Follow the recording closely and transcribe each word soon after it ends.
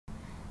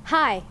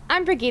Hi,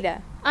 I'm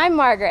Brigitte. I'm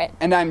Margaret.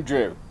 And I'm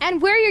Drew.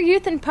 And we're your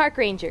youth and park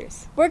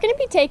rangers. We're going to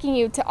be taking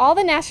you to all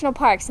the national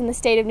parks in the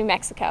state of New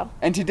Mexico.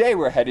 And today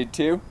we're headed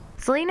to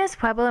Salinas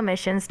Pueblo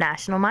Mission's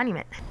National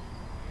Monument.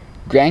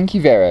 Gran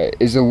Quivira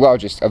is the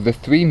largest of the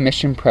 3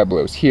 mission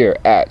pueblos here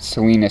at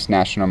Salinas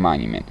National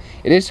Monument.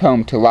 It is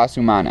home to Las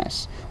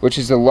Humanas, which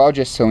is the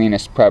largest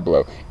Salinas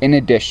Pueblo, in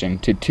addition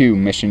to 2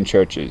 mission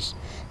churches.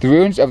 The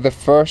ruins of the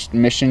first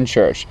mission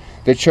church,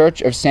 the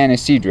Church of San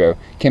Isidro,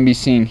 can be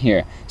seen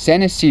here.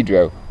 San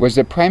Isidro was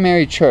the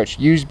primary church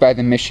used by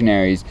the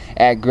missionaries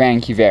at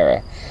Gran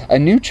Quivira. A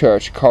new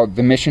church called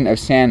the Mission of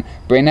San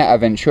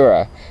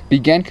Buenaventura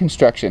began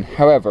construction,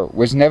 however,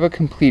 was never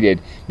completed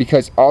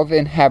because all the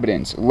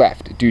inhabitants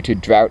left due to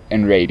drought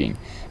and raiding.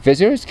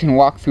 Visitors can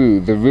walk through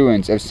the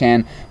ruins of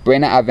San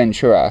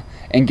Buenaventura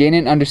and gain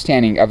an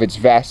understanding of its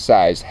vast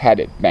size had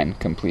it been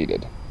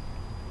completed.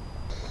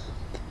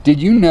 Did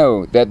you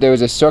know that there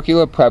is a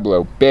circular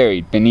pueblo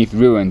buried beneath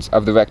ruins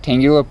of the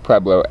rectangular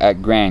pueblo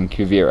at Gran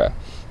Quivira?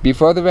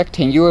 Before the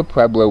rectangular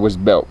pueblo was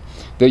built,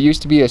 there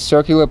used to be a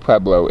circular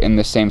pueblo in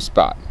the same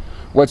spot.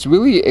 What's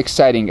really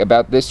exciting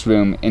about this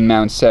room in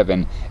Mound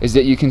 7 is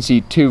that you can see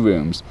 2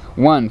 rooms,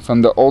 one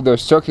from the older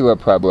circular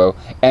pueblo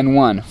and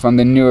one from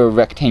the newer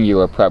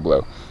rectangular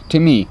pueblo. To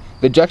me,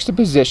 the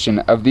juxtaposition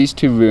of these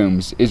 2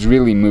 rooms is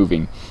really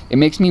moving. It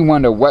makes me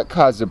wonder what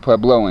caused the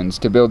Puebloans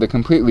to build a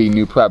completely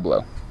new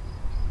pueblo.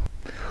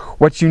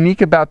 What's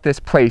unique about this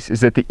place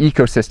is that the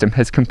ecosystem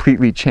has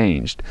completely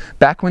changed.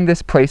 Back when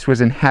this place was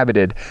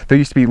inhabited, there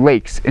used to be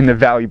lakes in the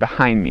valley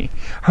behind me.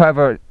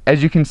 However,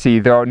 as you can see,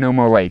 there are no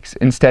more lakes.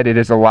 Instead, it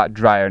is a lot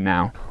drier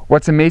now.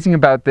 What's amazing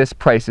about this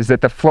place is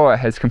that the flora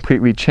has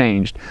completely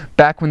changed.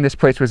 Back when this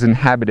place was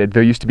inhabited,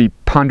 there used to be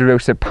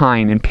ponderosa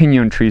pine and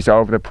pinon trees all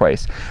over the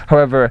place.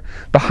 However,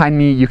 behind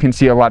me you can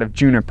see a lot of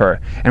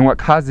juniper, and what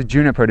caused the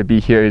juniper to be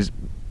here is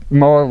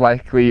more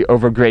likely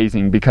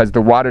overgrazing because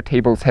the water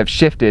tables have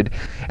shifted,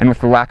 and with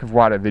the lack of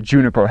water, the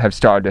juniper have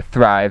started to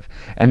thrive,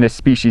 and the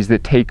species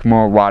that take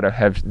more water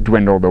have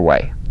dwindled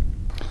away.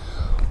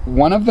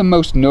 One of the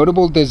most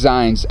notable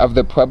designs of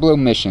the Pueblo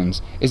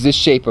missions is the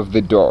shape of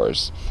the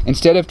doors.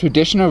 Instead of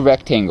traditional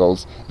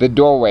rectangles, the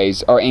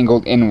doorways are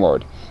angled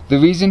inward. The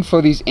reason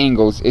for these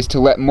angles is to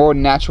let more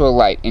natural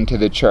light into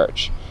the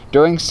church.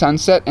 During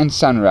sunset and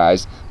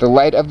sunrise, the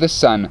light of the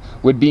sun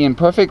would be in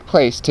perfect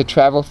place to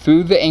travel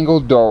through the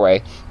angled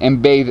doorway and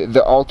bathe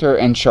the altar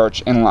and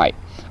church in light.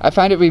 I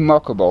find it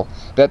remarkable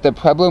that the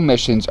Pueblo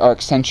missions are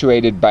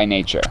accentuated by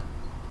nature.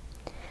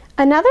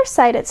 Another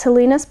site at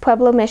Salinas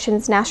Pueblo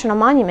Mission's National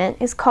Monument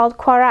is called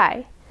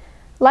Quarai.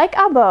 Like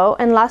Abo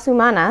and Las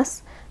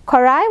Humanas,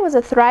 Quarai was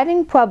a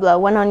thriving pueblo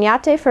when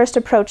Oñate first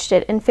approached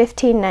it in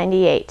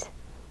 1598.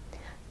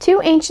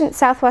 2 ancient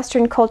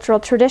southwestern cultural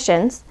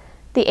traditions,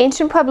 the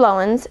ancient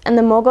Puebloans and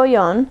the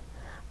Mogollon,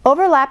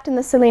 overlapped in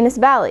the Salinas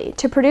Valley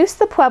to produce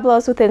the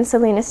pueblos within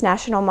Salinas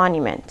National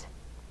Monument.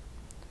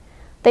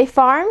 They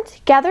farmed,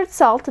 gathered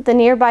salt at the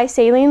nearby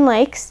saline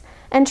lakes,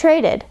 and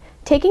traded,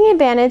 taking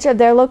advantage of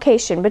their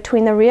location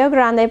between the Rio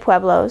Grande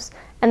Pueblos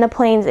and the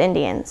Plains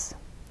Indians.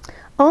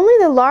 Only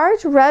the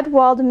large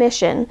red-walled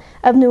mission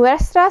of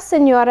Nuestra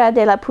Señora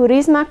de la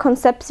Purísima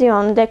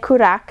Concepción de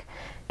Curac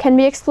can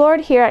be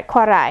explored here at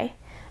Quarai,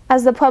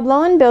 as the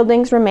Puebloan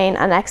buildings remain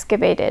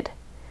unexcavated.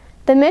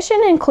 The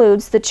mission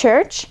includes the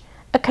church,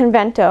 a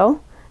convento,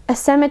 a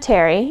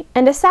cemetery,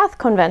 and a south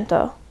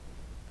convento.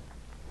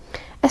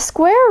 A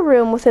square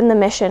room within the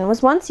mission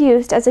was once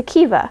used as a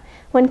kiva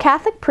when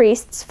Catholic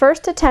priests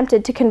first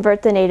attempted to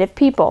convert the native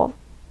people.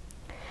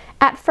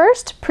 At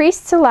first,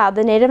 priests allowed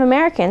the Native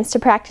Americans to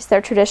practice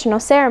their traditional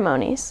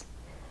ceremonies.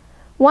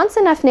 Once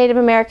enough Native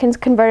Americans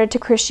converted to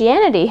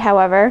Christianity,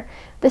 however,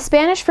 the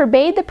Spanish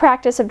forbade the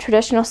practice of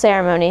traditional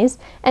ceremonies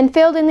and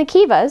filled in the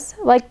kivas,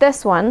 like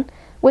this one,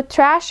 with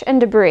trash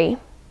and debris.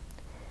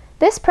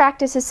 This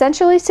practice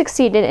essentially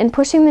succeeded in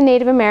pushing the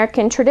Native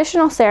American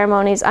traditional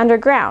ceremonies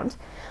underground,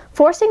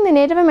 forcing the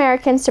Native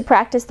Americans to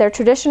practice their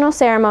traditional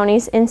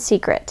ceremonies in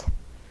secret.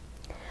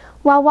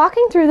 While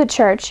walking through the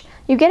church,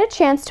 you get a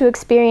chance to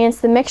experience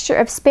the mixture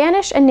of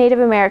Spanish and Native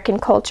American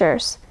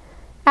cultures.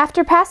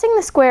 After passing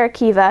the square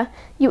kiva,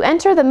 you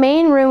enter the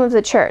main room of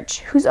the church,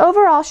 whose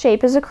overall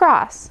shape is a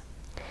cross.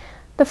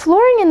 The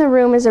flooring in the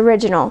room is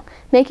original,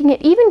 making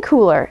it even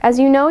cooler as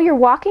you know you're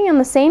walking on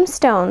the same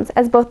stones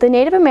as both the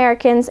Native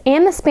Americans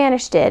and the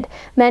Spanish did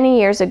many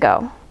years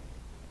ago.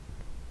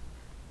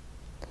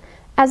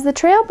 As the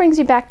trail brings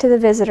you back to the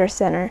visitor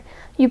center,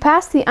 you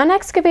pass the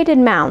unexcavated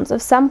mounds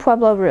of some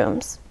Pueblo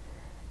rooms.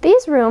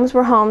 These rooms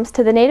were homes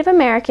to the Native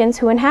Americans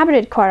who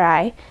inhabited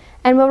Quarai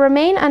and will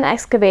remain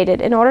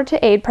unexcavated in order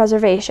to aid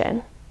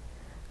preservation.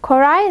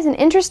 Quarai is an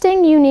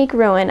interesting, unique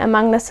ruin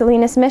among the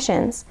Salinas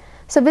missions,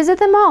 so visit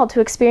them all to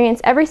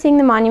experience everything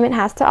the monument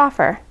has to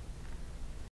offer.